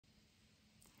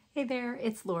Hey there,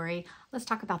 it's Lori. Let's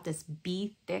talk about this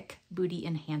Be Thick Booty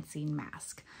Enhancing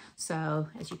Mask. So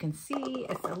as you can see,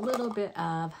 it's a little bit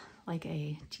of like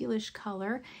a tealish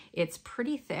color. It's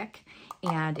pretty thick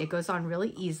and it goes on really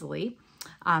easily.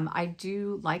 I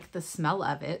do like the smell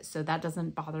of it, so that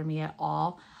doesn't bother me at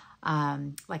all.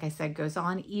 Like I said, goes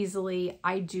on easily.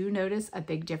 I do notice a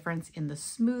big difference in the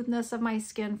smoothness of my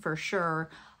skin for sure.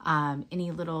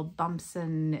 Any little bumps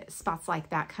and spots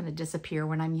like that kind of disappear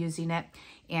when I'm using it.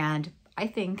 And I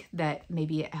think that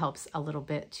maybe it helps a little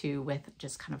bit too with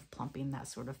just kind of plumping, that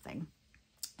sort of thing.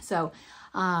 So,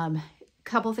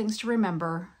 couple things to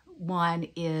remember. One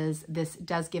is this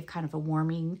does give kind of a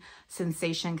warming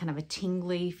sensation, kind of a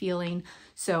tingly feeling.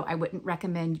 So I wouldn't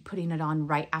recommend putting it on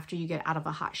right after you get out of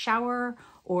a hot shower,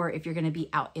 or if you're going to be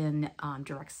out in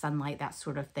direct sunlight, that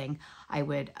sort of thing. I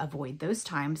would avoid those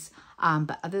times.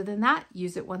 But other than that,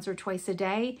 use it once or twice a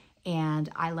day, and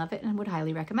I love it and would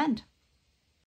highly recommend.